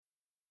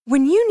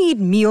When you need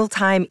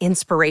mealtime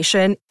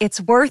inspiration,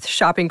 it's worth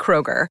shopping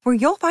Kroger, where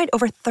you'll find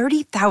over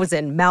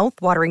 30,000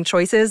 mouth-watering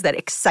choices that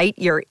excite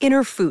your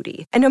inner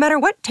foodie. And no matter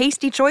what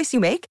tasty choice you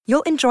make,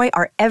 you'll enjoy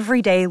our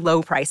everyday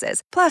low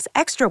prices, plus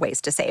extra ways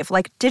to save,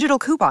 like digital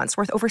coupons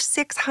worth over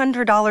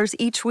 $600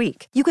 each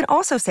week. You can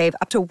also save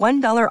up to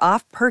 $1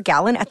 off per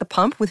gallon at the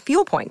pump with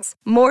fuel points.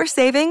 More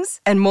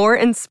savings and more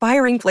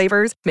inspiring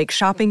flavors make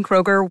shopping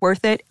Kroger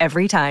worth it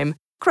every time.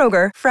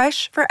 Kroger,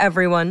 fresh for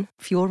everyone.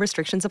 Fuel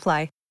restrictions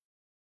apply.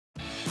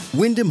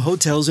 Wyndham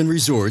Hotels and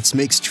Resorts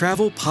makes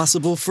travel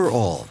possible for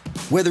all.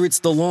 Whether it's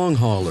the long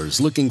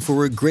haulers looking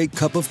for a great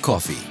cup of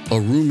coffee, a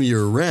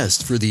roomier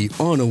rest for the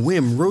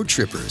on-a-whim road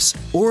trippers,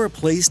 or a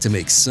place to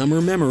make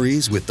summer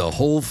memories with the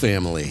whole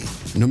family.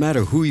 No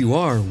matter who you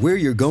are, where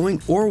you're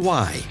going, or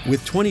why,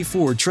 with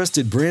 24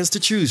 trusted brands to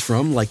choose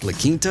from like La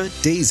Quinta,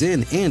 Days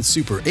Inn, and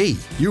Super 8,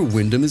 your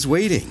Wyndham is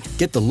waiting.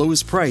 Get the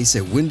lowest price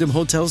at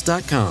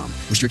WyndhamHotels.com.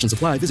 Restrictions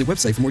apply. Visit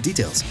website for more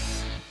details.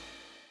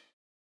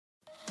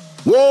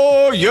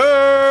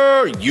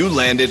 Warrior! You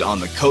landed on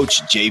the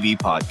Coach JV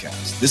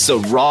podcast. This is a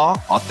raw,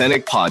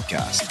 authentic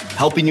podcast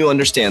helping you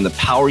understand the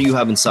power you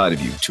have inside of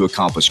you to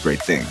accomplish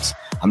great things.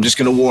 I'm just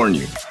going to warn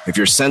you, if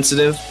you're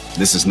sensitive,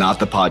 this is not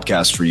the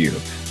podcast for you.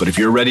 But if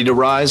you're ready to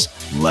rise,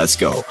 let's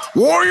go.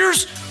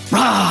 Warriors,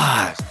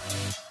 rise!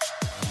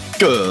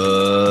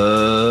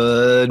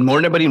 Good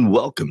morning, everybody, and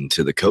welcome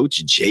to the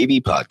Coach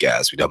JV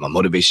podcast. We talk about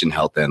motivation,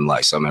 health, and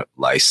life. I'm at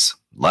lice.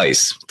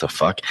 What the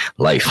fuck?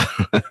 Life.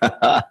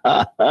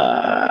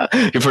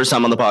 Your first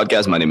time on the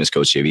podcast, my name is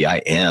Coach JV. I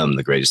am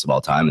the greatest of all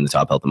time and the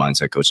top health and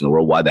mindset coach in the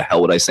world. Why the hell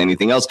would I say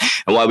anything else?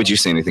 And why would you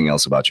say anything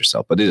else about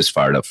yourself? But it is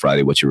Fired Up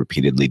Friday. What you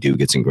repeatedly do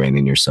gets ingrained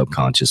in your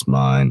subconscious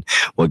mind.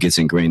 What gets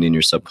ingrained in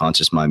your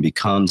subconscious mind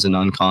becomes an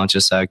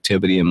unconscious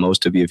activity. And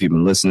most of you, if you've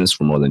been listening to this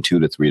for more than 2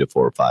 to 3 to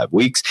 4 or 5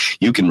 weeks,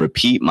 you can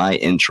repeat my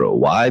intro.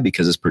 Why?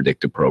 Because it's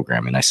predictive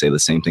programming. I say the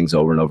same things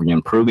over and over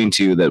again, proving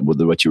to you that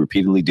what you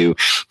repeatedly do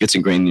gets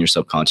ingrained in your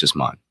subconscious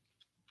mind.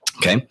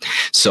 Okay.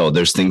 So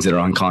there's things that are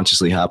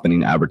unconsciously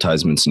happening,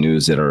 advertisements,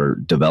 news that are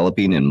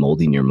developing and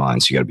molding your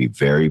mind. So you got to be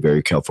very,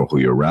 very careful who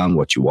you're around,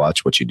 what you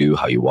watch, what you do,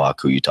 how you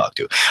walk, who you talk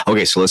to.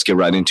 Okay. So let's get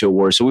right into it,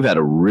 War. So we've had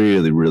a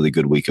really, really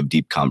good week of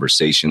deep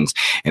conversations,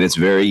 and it's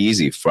very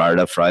easy. Fired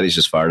Up Friday is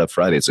just Fired Up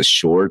Friday. It's a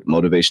short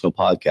motivational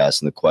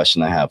podcast. And the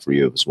question I have for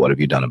you is, what have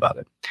you done about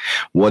it?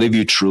 What have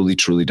you truly,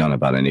 truly done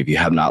about it? And if you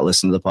have not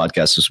listened to the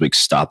podcast this week,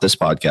 stop this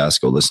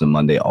podcast, go listen to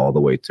Monday all the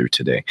way through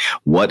today.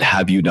 What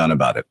have you done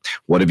about it?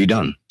 What have you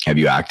done? Have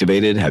you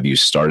activated? Have you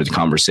started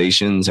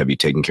conversations? Have you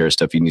taken care of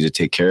stuff you need to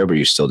take care of? Or are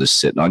you still just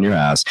sitting on your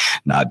ass,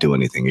 not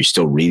doing anything? Are you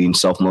still reading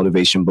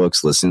self-motivation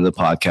books, listening to the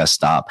podcast?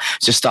 Stop.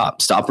 Just stop.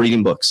 Stop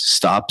reading books.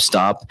 Stop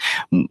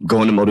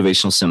going to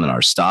motivational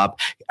seminars. Stop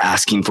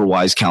asking for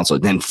wise counsel.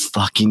 Then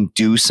fucking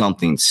do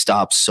something.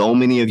 Stop. So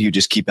many of you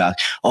just keep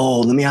asking, oh,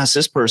 let me ask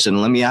this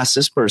person. Let me ask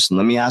this person.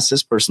 Let me ask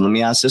this person. Let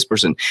me ask this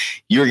person.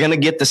 You're going to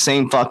get the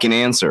same fucking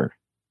answer.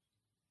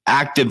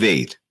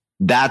 Activate.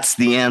 That's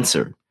the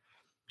answer.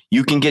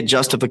 You can get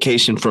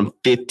justification from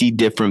 50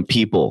 different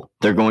people.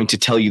 They're going to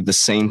tell you the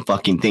same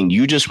fucking thing.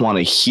 You just want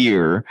to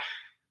hear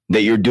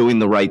that you're doing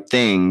the right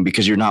thing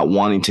because you're not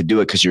wanting to do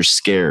it because you're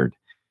scared.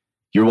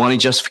 You're wanting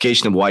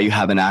justification of why you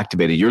haven't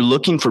activated. You're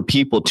looking for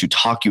people to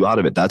talk you out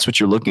of it. That's what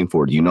you're looking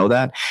for. Do you know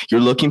that?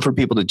 You're looking for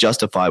people to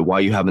justify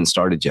why you haven't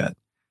started yet.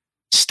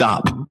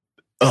 Stop.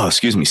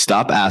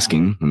 Stop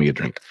asking. Let me get a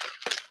drink.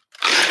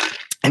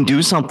 And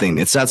do something.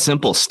 It's that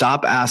simple.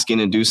 Stop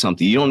asking and do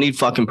something. You don't need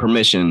fucking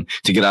permission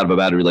to get out of a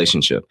bad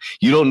relationship.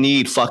 You don't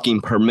need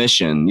fucking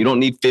permission. You don't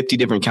need 50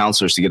 different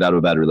counselors to get out of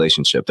a bad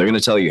relationship. They're going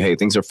to tell you, hey,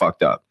 things are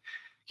fucked up.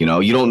 You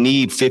know, you don't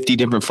need 50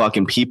 different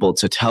fucking people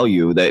to tell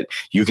you that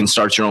you can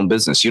start your own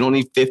business. You don't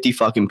need 50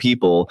 fucking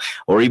people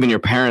or even your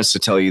parents to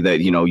tell you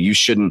that, you know, you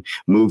shouldn't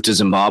move to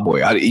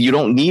Zimbabwe. You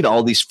don't need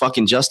all these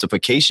fucking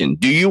justification.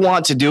 Do you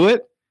want to do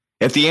it?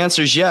 If the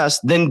answer is yes,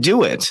 then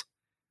do it.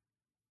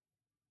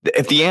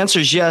 If the answer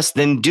is yes,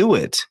 then do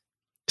it.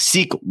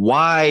 Seek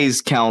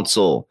wise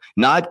counsel,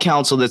 not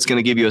counsel that's going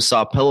to give you a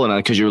soft pillow on it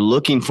because you're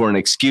looking for an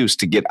excuse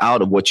to get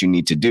out of what you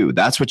need to do.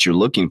 That's what you're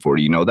looking for.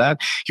 Do you know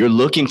that? You're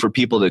looking for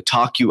people to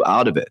talk you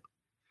out of it.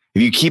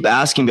 If you keep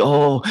asking,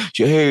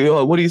 hey,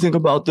 what do you think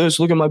about this?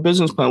 Look at my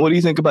business plan. What do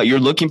you think about it? You're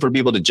looking for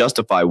people to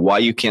justify why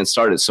you can't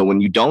start it. So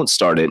when you don't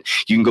start it,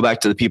 you can go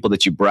back to the people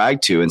that you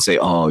brag to and say,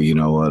 oh, you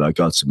know what? I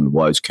got some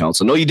wise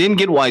counsel. No, you didn't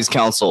get wise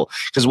counsel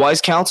because wise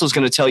counsel is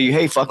going to tell you,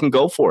 hey, fucking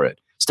go for it.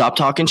 Stop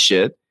talking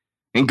shit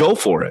and go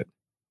for it.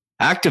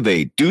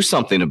 Activate. Do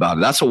something about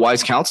it. That's what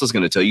wise counsel is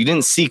going to tell you. You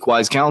didn't seek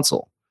wise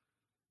counsel.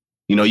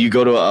 You know, you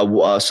go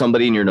to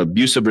somebody and you're in an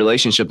abusive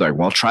relationship. They're like,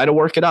 well, try to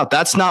work it out.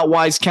 That's not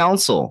wise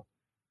counsel.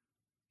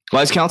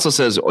 Wise counsel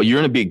says, oh,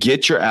 you're going to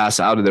get your ass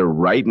out of there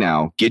right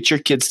now. Get your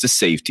kids to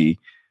safety.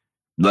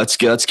 Let's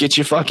get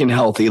you fucking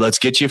healthy. Let's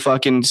get you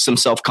fucking some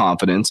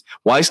self-confidence.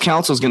 Wise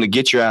counsel is going to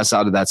get your ass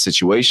out of that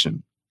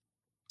situation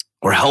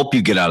or help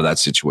you get out of that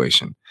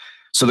situation.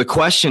 So the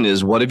question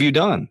is, what have you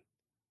done?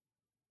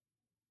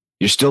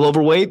 You're still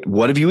overweight.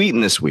 What have you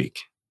eaten this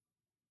week?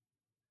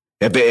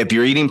 If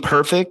you're eating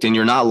perfect and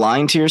you're not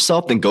lying to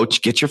yourself, then go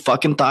get your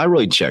fucking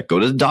thyroid checked. Go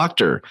to the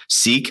doctor.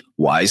 Seek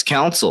wise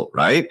counsel,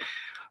 right?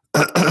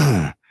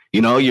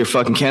 You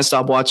fucking can't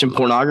stop watching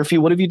pornography.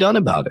 What have you done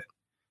about it?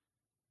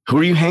 Who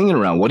are you hanging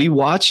around? What are you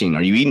watching?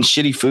 Are you eating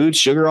shitty food,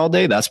 sugar all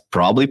day? That's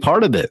probably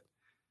part of it.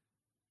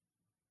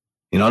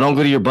 Don't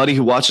go to your buddy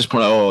who watches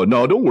porn. Oh,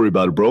 no, don't worry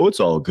about it, bro. It's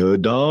all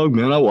good, dog.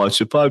 Man, I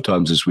watched it 5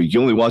 times this week. You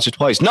only watch it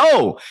twice.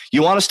 No,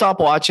 you want to stop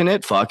watching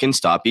it? Fucking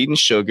stop eating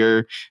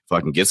sugar.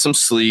 Fucking get some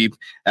sleep.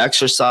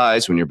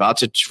 Exercise. When you're about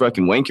to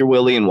fucking wank your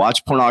willy and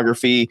watch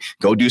pornography,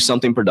 go do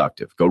something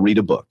productive. Go read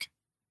a book.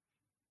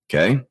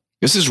 Okay?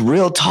 This is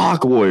real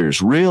talk,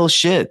 warriors. Real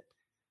shit.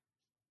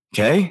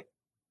 Okay?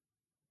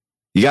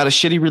 You got a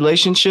shitty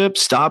relationship?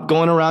 Stop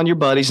going around your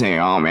buddies saying,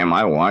 oh, man,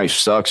 my wife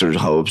sucks or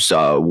hopes.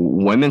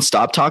 Women,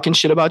 stop talking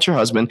shit about your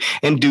husband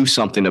and do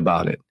something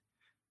about it.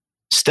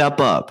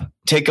 Step up.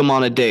 Take them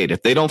on a date.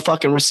 If they don't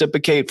fucking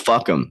reciprocate,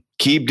 fuck them.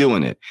 Keep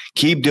doing it.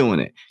 Keep doing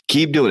it.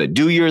 Keep doing it.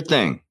 Do your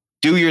thing.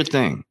 Do your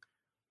thing.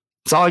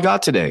 That's all I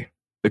got today.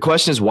 The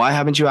question is, why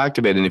haven't you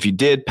activated? And if you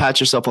did,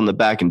 pat yourself on the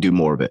back and do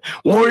more of it.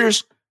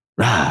 Warriors,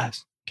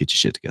 rise. Get your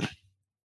shit together.